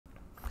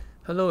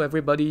Hello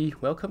everybody,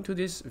 welcome to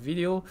this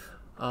video.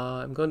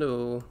 I'm going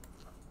to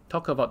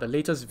talk about the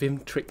latest Vim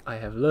trick I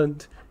have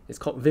learned. It's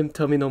called Vim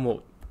terminal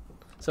mode.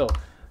 So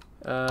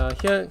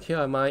here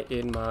am I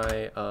in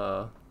my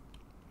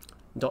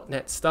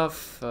 .NET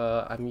stuff.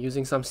 I'm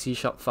using some C#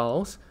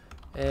 files,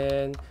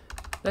 and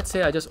let's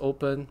say I just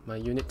open my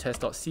unit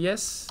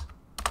test.cs.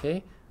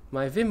 Okay,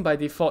 my Vim by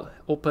default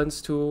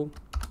opens to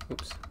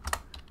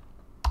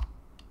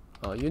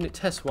unit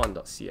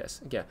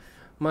test1.cs. Again,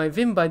 my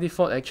Vim by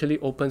default actually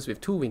opens with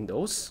two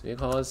windows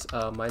because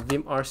my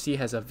vimrc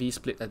has a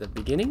vsplit at the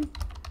beginning.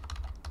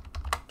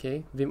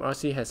 Okay,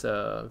 vimrc has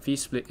a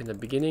vsplit in the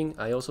beginning.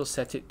 I also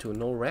set it to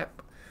nowrap.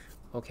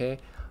 Okay,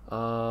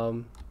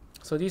 so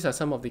these are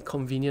some of the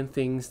convenient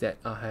things that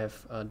I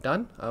have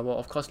done. I will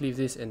of course leave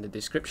this in the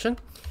description.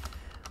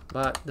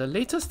 But the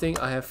latest thing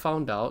I have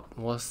found out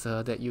was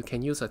that you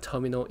can use a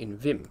terminal in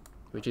Vim,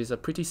 which is a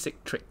pretty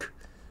sick trick.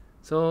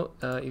 So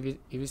if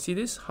you see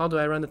this, how do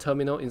I run the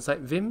terminal inside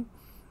Vim?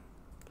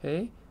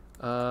 Okay,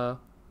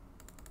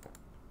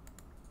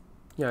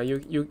 yeah,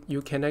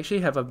 you can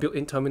actually have a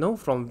built-in terminal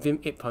from Vim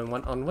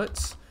 8.1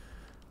 onwards.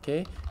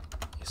 Okay,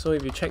 so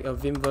if you check your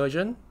Vim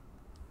version,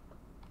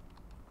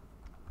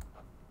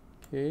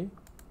 okay,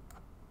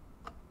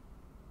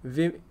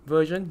 Vim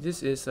version,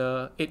 this is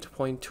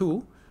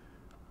 8.2.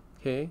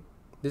 Okay,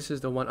 this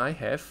is the one I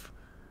have.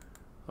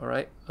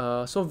 Alright,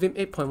 so Vim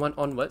 8.1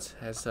 onwards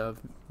has a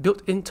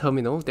built-in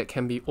terminal that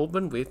can be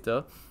opened with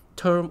the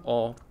term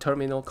or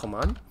terminal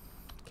command.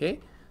 Okay,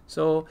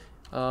 so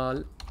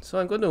I'm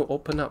going to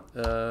open up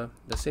the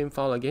same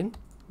file again,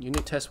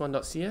 unit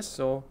test1.cs.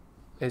 So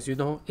as you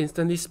know,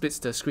 instantly splits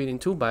the screen in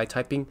two by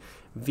typing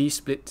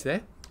vsplit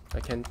there. I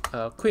can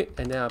quit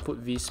and then I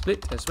put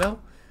vsplit as well.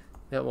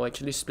 That will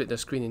actually split the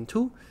screen in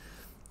two.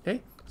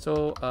 Okay,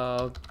 so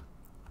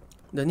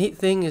the neat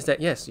thing is that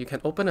yes, you can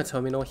open a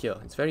terminal here.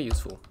 It's very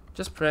useful.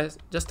 Just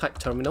type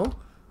terminal.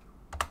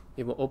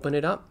 It will open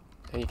it up,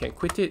 and you can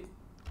quit it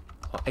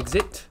or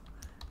exit.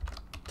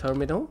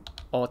 Terminal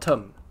or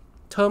term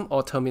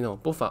or terminal,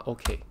 both are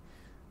okay.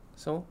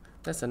 So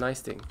that's a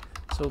nice thing.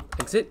 So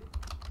exit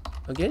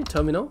again,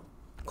 terminal,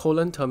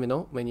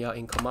 terminal. When you are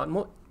in command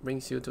mode,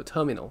 brings you to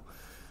terminal.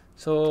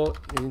 So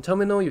in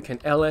terminal, you can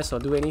ls or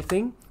do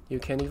anything. You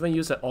can even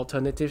use an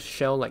alternative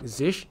shell like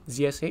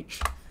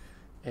zsh.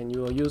 And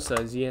you will use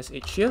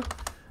ZSH here.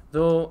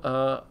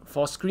 Though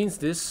for screens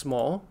this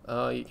small,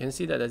 you can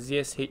see that the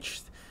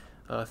ZSH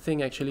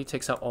thing actually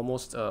takes up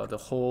almost the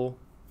whole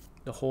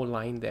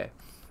line there.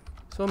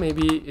 So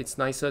maybe it's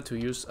nicer to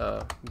use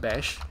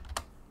Bash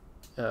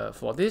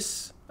for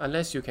this,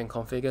 unless you can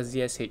configure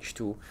ZSH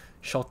to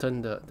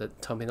shorten the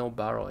terminal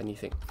bar or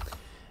anything.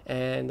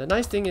 And the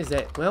nice thing is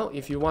that, well,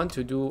 if you want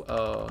to do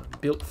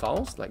build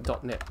files like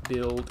 .NET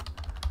build,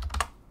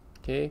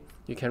 okay,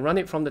 you can run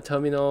it from the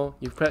terminal.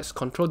 You press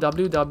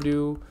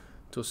Ctrl+W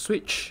to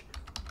switch.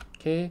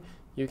 Okay,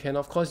 you can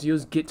of course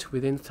use Git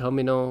within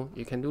terminal.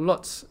 You can do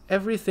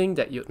everything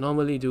that you'd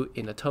normally do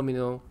in a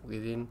terminal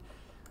within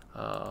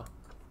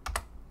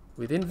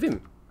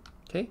Vim.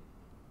 Okay,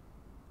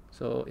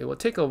 so it will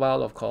take a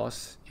while, of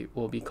course. It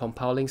will be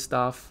compiling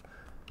stuff,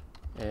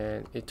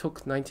 and it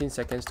took 19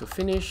 seconds to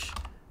finish.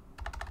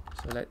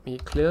 So let me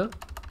clear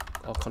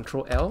or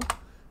Ctrl+L.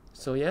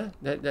 So yeah,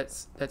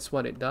 that's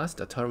what it does.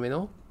 The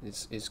terminal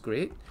is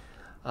great.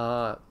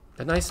 The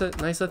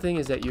nicer thing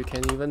is that you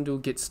can even do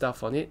Git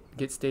stuff on it,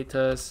 Git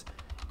status,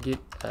 Git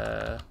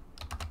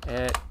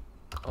add,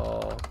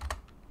 or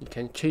you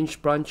can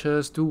change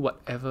branches, do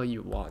whatever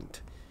you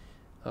want.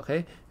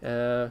 Okay.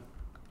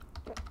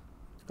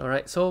 All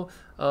right. So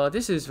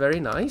this is very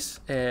nice,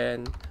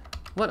 and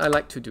what I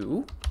like to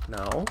do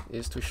now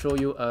is to show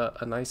you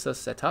a nicer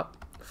setup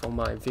for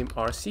my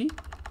vimrc.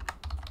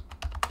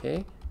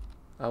 Okay.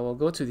 I will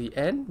go to the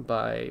end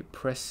by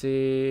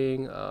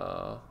pressing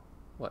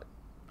what,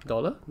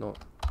 $? No,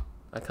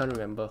 I can't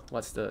remember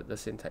what's the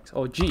syntax.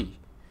 Oh, G.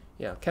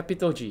 Yeah,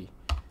 capital G.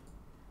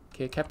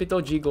 Okay, capital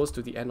G goes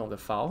to the end of the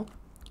file.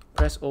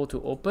 Press O to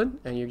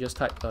open, and you just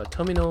type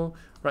terminal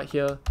right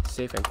here,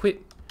 save and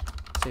quit,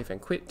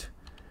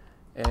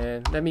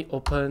 and let me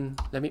open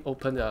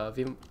the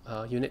Vim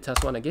unit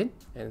test one again,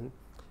 and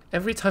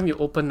every time you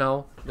open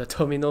now, the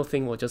terminal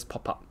thing will just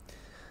pop up.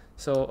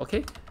 So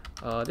okay.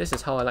 This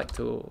is how I like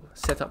to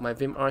set up my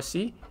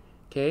vimrc.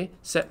 Okay,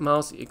 set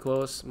mouse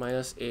equals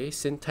 -a,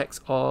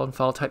 syntax on,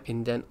 file type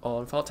indent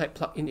on, file type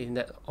plugin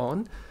indent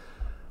on.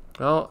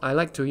 Well, I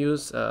like to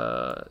use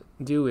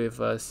deal with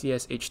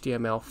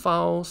CS/HTML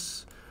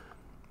files.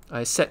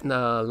 I set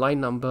the line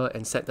number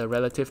and set the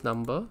relative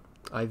number.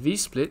 I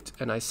vsplit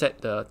and I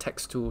set the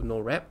text to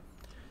nowrap.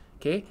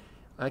 Okay,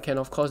 I can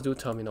of course do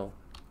terminal.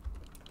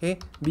 Okay,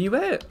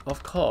 beware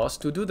of course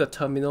to do the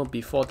terminal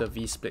before the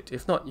vsplit.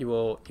 If not, it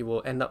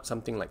will end up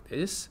something like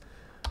this.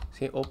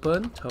 Okay,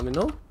 open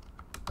terminal.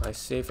 I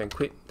save and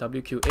quit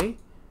WQA.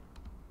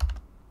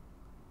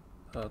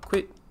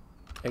 Quit,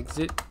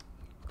 exit,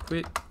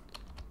 quit.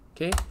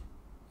 Okay,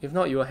 if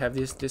not, you will have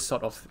this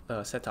sort of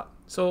setup.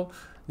 So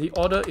the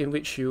order in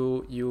which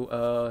you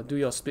do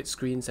your split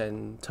screens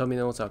and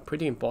terminals are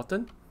pretty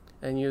important.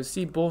 and you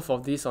see both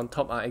of these on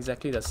top are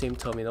exactly the same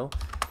terminal.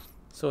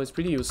 So it's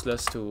pretty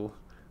useless to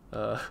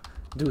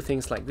do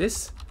things like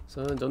this.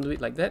 So don't do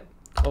it like that.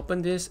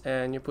 Open this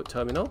and you put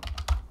terminal.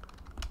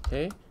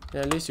 Okay,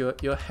 and at least you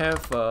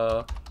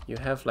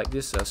have like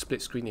this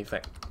split screen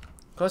effect.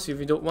 Because if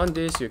you don't want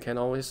this, you can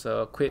always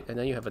quit, and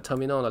then you have a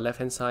terminal on the left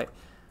hand side,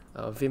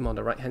 Vim on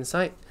the right hand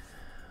side,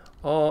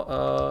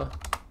 or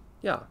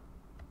yeah,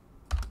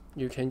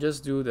 you can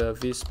just do the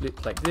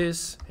vsplit like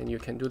this, and you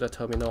can do the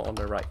terminal on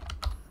the right.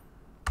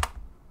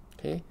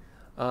 Okay,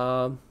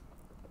 well,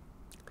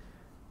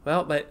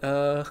 but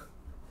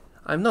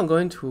I'm not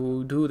going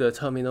to do the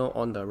terminal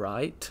on the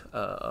right.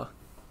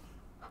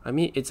 I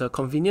mean, it's a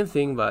convenient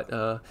thing, but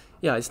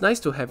yeah, it's nice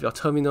to have your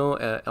terminal,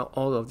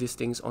 all of these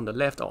things on the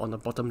left or on the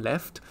bottom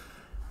left.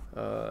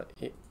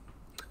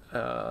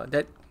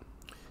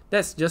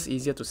 That's just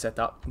easier to set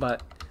up.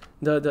 But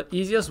the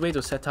easiest way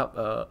to set up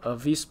a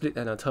vsplit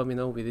and a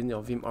terminal within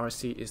your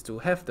vimrc is to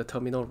have the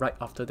terminal right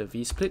after the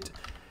vsplit.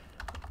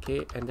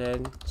 Okay, and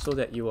then so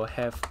that you will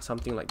have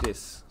something like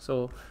this.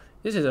 So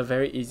this is a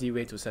very easy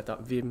way to set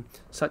up Vim,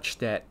 such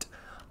that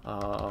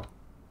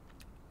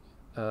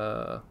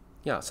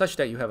such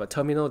that you have a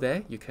terminal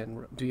there. You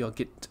can do your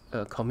git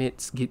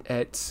commits, git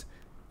adds.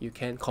 You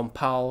can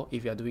compile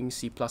if you are doing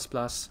C++,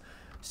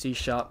 C#,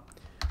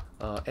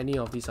 any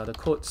of these other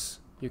codes.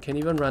 You can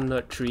even run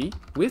nerd3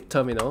 with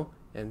terminal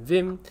and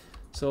Vim.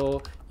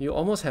 So you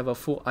almost have a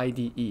full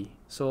IDE.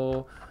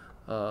 So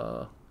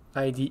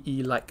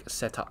IDE-like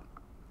setup.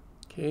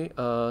 Okay,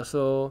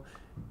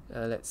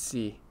 let's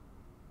see.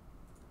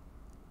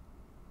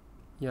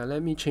 Yeah,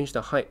 let me change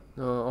the height.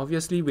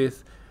 Obviously,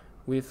 with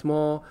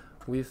more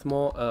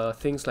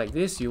things like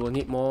this, you will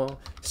need more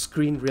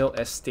screen real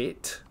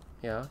estate.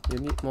 Yeah, you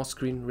need more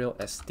screen real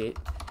estate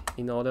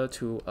in order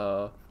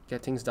to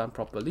get things done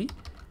properly.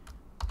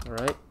 All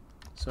right,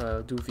 so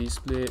I'll do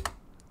vsplit,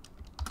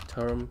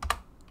 term,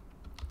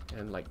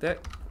 and like that.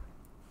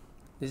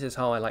 This is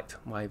how I liked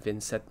my Vim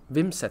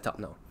setup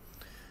now.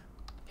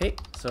 Okay,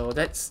 so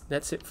that's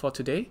it for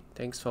today.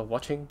 Thanks for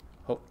watching.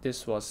 Hope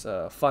this was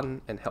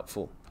fun and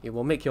helpful. It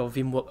will make your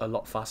Vim work a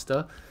lot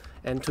faster.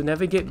 And to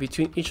navigate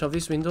between each of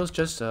these windows,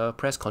 just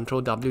press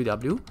Ctrl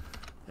WW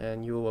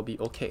and you will be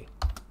okay.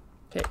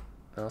 Okay,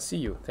 I'll see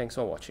you. Thanks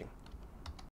for watching.